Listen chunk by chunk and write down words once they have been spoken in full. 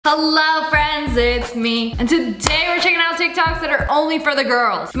Hello friends, it's me, and today we're checking out TikToks that are only for the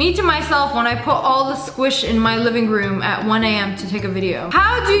girls. Me to myself when I put all the squish in my living room at 1 a.m. to take a video.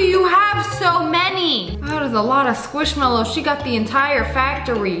 How do you have so many? That is a lot of Squishmallows. She got the entire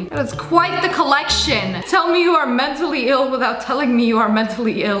factory. That is quite the collection. Tell me you are mentally ill without telling me you are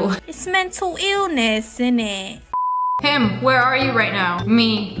mentally ill. It's mental illness, isn't it? Him, where are you right now?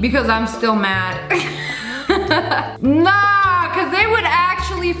 Me, because I'm still mad. Nah, because they would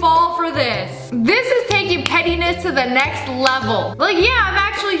actually fall for this. This is taking pettiness to the next level. Like, yeah, I'm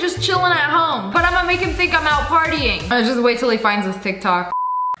actually just chilling at home, but I'm gonna make him think I'm out partying. I'll just wait till he finds this TikTok.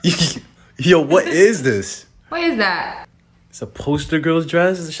 Yo, what is this? What is that? It's a poster girl's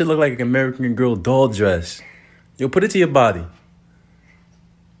dress? This should look like an American Girl doll dress. Yo, put it to your body. Is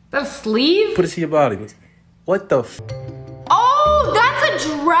that a sleeve? Put it to your body. What the f? Oh, that's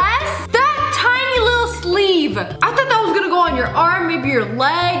a dress? That tiny little sleeve. I thought that was gonna go on your arm, maybe your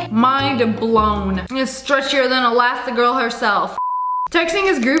leg. Mind blown. It's stretchier than Elastigirl herself. Texting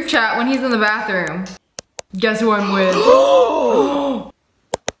his group chat when he's in the bathroom. Guess who I'm with?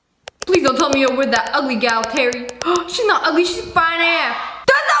 Please don't tell me you're with that ugly gal, Terry. She's not ugly, she's fine AF.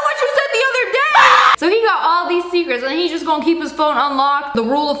 That's not what you said the other day! So he got all these secrets and he's just gonna keep his phone unlocked. The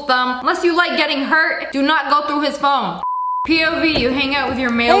rule of thumb, unless you like getting hurt, do not go through his phone. POV, you hang out with your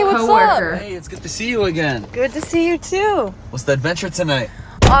male coworker. Hey, it's good to see you again. Good to see you too. What's the adventure tonight?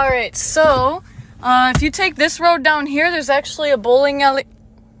 Alright, so, if you take this road down here, there's actually a bowling alley.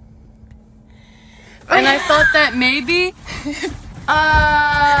 And I thought that maybe...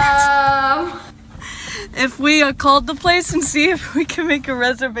 if we called the place and see if we can make a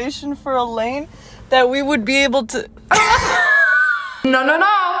reservation for a lane, that we would be able to...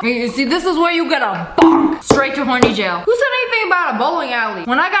 No. You see, this is where you get a bonk. Straight to horny jail. Who said anything about a bowling alley?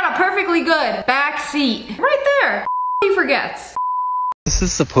 When I got a perfectly good back seat. Right there. He forgets. This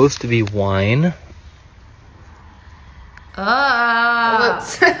is supposed to be wine.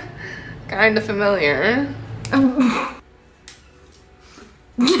 That's kind of familiar.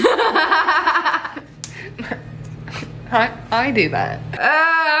 I do that.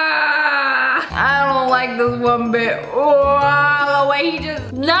 I don't like this one bit. Oh, the way he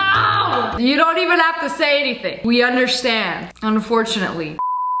just, no! You don't even have to say anything. We understand, unfortunately.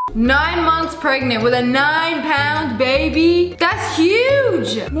 9 months pregnant with a 9-pound baby. That's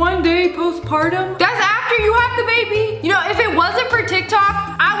huge. 1 day postpartum. That's after you have the baby. You know, if it wasn't for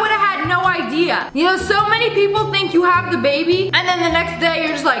TikTok, I would have had no idea. You know, so many people think you have the baby and then the next day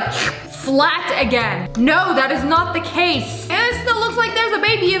you're just like, flat again. No, that is not the case. And it still looks like there's a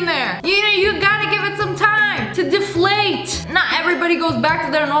baby in there. You know, you gotta give it some time to deflate. Not everybody goes back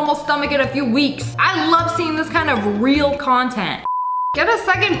to their normal stomach in a few weeks. I love seeing this kind of real content. Get a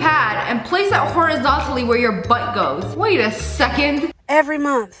second pad and place it horizontally where your butt goes. Wait a second. Every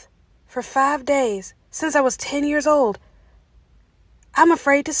month, for 5 days, since I was 10 years old, I'm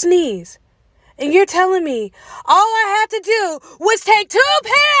afraid to sneeze. And you're telling me all I had to do was take 2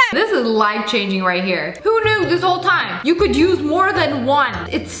 pads? This is life-changing right here. Who knew this whole time you could use more than one?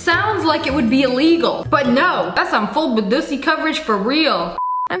 It sounds like it would be illegal, but no, that's some full Badusi coverage for real.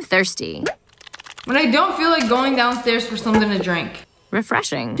 I'm thirsty. When I don't feel like going downstairs for something to drink.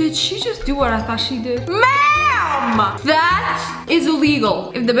 Refreshing. Did she just do what I thought she did? Ma'am! That is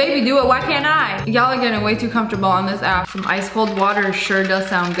illegal. If the baby do it, why can't I? Y'all are getting way too comfortable on this app. Some ice cold water sure does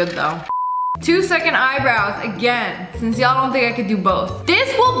sound good though. 2-second eyebrows again, since y'all don't think I could do both. This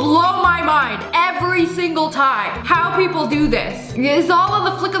will blow my mind every single time. How people do this. It's all on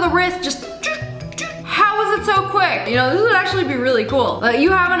the flick of the wrist, just how is it so quick? You know, this would actually be really cool. Like, you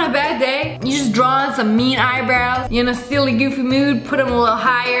having a bad day, you just draw on some mean eyebrows, you're in a silly, goofy mood, put them a little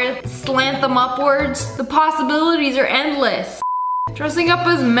higher, slant them upwards. The possibilities are endless. Dressing up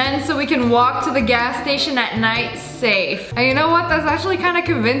as men so we can walk to the gas station at night safe. And you know what? That's actually kind of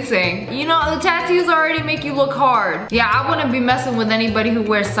convincing. You know, the tattoos already make you look hard. Yeah, I wouldn't be messing with anybody who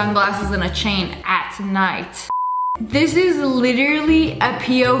wears sunglasses and a chain at night. This is literally a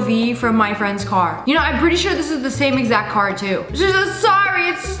POV from my friend's car. You know, I'm pretty sure this is the same exact car too. She's just, sorry,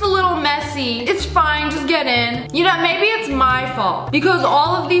 it's just a little messy. It's fine, just get in. You know, maybe it's my fault. Because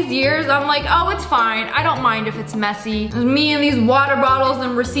all of these years, I'm like, oh, it's fine. I don't mind if it's messy. Me and these water bottles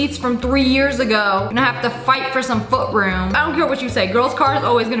and receipts from 3 years ago. And I have to fight for some foot room. I don't care what you say. Girls' cars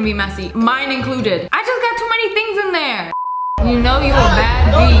always gonna be messy. Mine included. I just got too many things in there. You know you a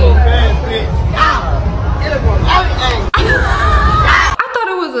bad bee. I thought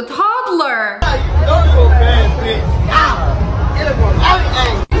it was a toddler.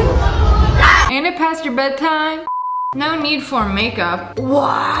 Ain't it past your bedtime? No need for makeup.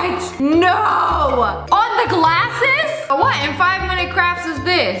 What? No! On the glasses? What in 5-minute crafts is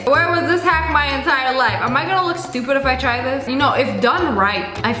this? Where was this hack my entire life? Am I gonna look stupid if I try this? You know, if done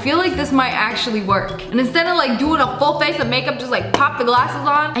right, I feel like this might actually work. And instead of like doing a full face of makeup, just like pop the glasses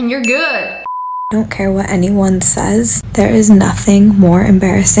on and you're good. I don't care what anyone says, there is nothing more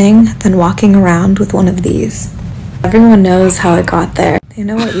embarrassing than walking around with one of these. Everyone knows how it got there. They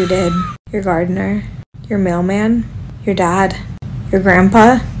know what you did. Your gardener, your mailman, your dad, your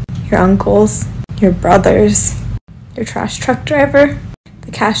grandpa, your uncles, your brothers, your trash truck driver,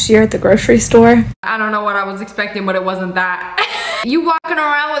 the cashier at the grocery store. I don't know what I was expecting, but it wasn't that. You walking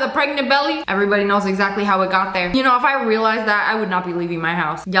around with a pregnant belly? Everybody knows exactly how it got there. You know, if I realized that, I would not be leaving my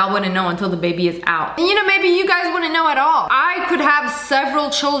house. Y'all wouldn't know until the baby is out. And you know, maybe you guys wouldn't know at all. I could have several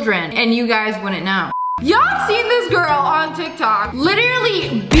children and you guys wouldn't know. Y'all seen this girl on TikTok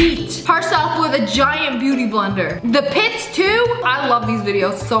literally beat herself with a giant beauty blender. The pits too? I love these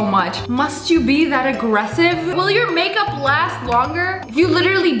videos so much. Must you be that aggressive? Will your makeup last longer if you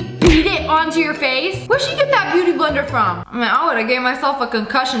literally beat it onto your face? Where'd she get that beauty blender from? I mean, I would've gave myself a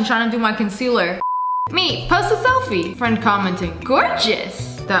concussion trying to do my concealer. Me, post a selfie. Friend commenting, gorgeous.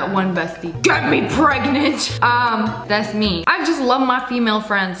 That one bestie, get me pregnant. That's me. I just love my female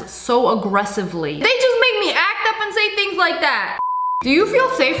friends so aggressively. They just make me act up and say things like that. Do you feel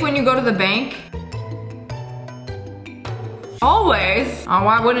safe when you go to the bank? Always. Oh,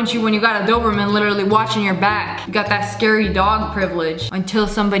 why wouldn't you when you got a Doberman literally watching your back? You got that scary dog privilege until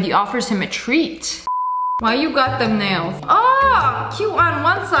somebody offers him a treat. Why you got them nails? Oh, cute on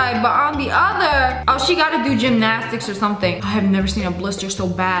one side, but on the other, oh, she gotta do gymnastics or something. I have never seen a blister so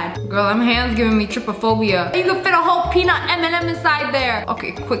bad. Girl, them hands giving me trypophobia. You could fit a whole peanut M&M inside there.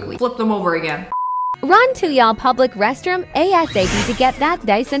 Okay, quickly, flip them over again. Run to y'all public restroom ASAP to get that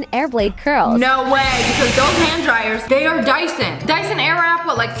Dyson Airblade curls. No way, because those hand dryers, they are Dyson. Dyson Airwrap,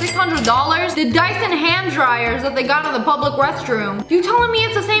 what, like $600? The Dyson hand dryers that they got in the public restroom. You telling me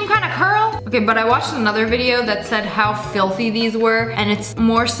it's the same kind of curl? Okay, but I watched another video that said how filthy these were, and it's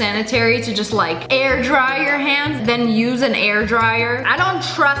more sanitary to just like air dry your hands than use an air dryer. I don't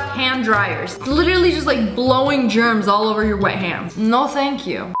trust hand dryers. It's literally just like blowing germs all over your wet hands. No, thank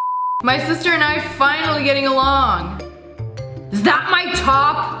you. My sister and I finally getting along. Is that my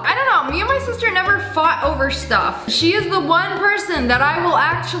top? I don't know, me and my sister never fought over stuff. She is the one person that I will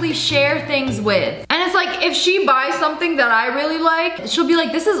actually share things with. And it's like, if she buys something that I really like, she'll be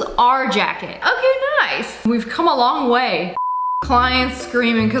like, this is our jacket. Okay, nice. We've come a long way. Client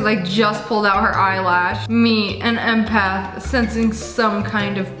screaming because I just pulled out her eyelash. Me, an empath, sensing some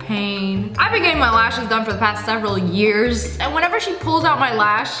kind of pain. I've been getting my lashes done for the past several years, and whenever she pulls out my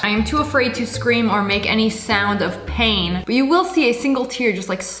lash, I am too afraid to scream or make any sound of pain. But you will see a single tear just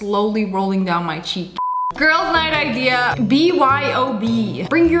like slowly rolling down my cheek. Girls' night idea, BYOB.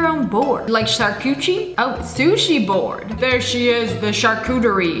 Bring your own board. Like charcuterie? Oh, sushi board. There she is, the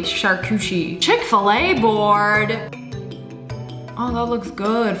charcuterie. Charcuterie. Chick-fil-A board. Oh, that looks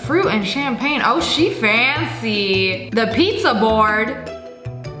good. Fruit and champagne. Oh, she fancy. The pizza board.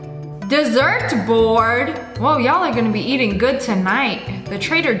 Dessert board. Whoa, y'all are gonna be eating good tonight. The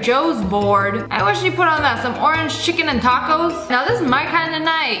Trader Joe's board. I wish you put on that, some orange chicken and tacos. Now this is my kind of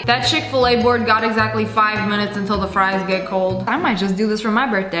night. That Chick-fil-A board got exactly 5 minutes until the fries get cold. I might just do this for my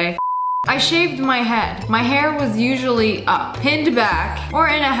birthday. I shaved my head. My hair was usually up, pinned back, or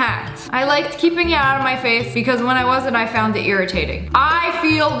in a hat. I liked keeping it out of my face because when I wasn't, I found it irritating. I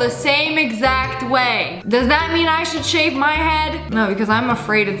feel the same exact way. Does that mean I should shave my head? No, because I'm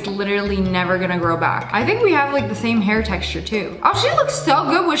afraid it's literally never gonna grow back. I think we have like the same hair texture too. Oh, she looks so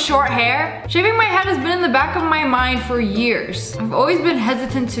good with short hair. Shaving my head has been in the back of my mind for years. I've always been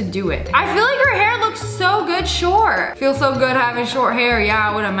hesitant to do it. I feel like her hair looks so good short. Feels so good having short hair, yeah,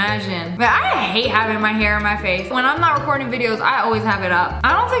 I would imagine. But I hate having my hair in my face. When I'm not recording videos, I always have it up.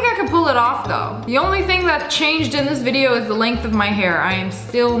 I don't think I can pull it off though. The only thing that changed in this video is the length of my hair. I am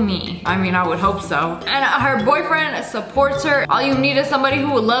still me. I mean, I would hope so. And her boyfriend supports her. All you need is somebody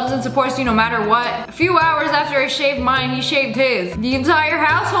who loves and supports you no matter what. A few hours after I shaved mine, he shaved his. The entire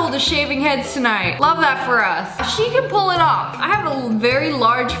household is shaving heads tonight. Love that for us. She can pull it off. I have a very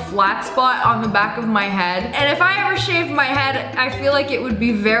large flat spot on the back of my head. And if I ever shaved my head, I feel like it would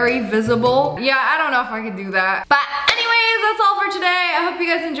be very visible. Yeah, I don't know if I could do that. But anyways, that's all for today. I hope you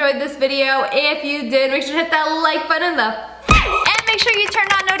guys enjoyed this video. If you did, make sure to hit that like button in the face. And make sure you turn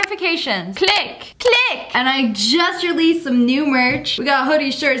on notifications. Click, click. And I just released some new merch. We got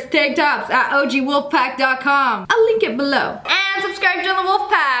hoodies, shirts, tank tops at ogwolfpack.com. I'll link it below. And subscribe to the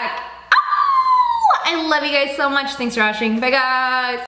Wolfpack. Oh, I love you guys so much. Thanks for watching. Bye guys.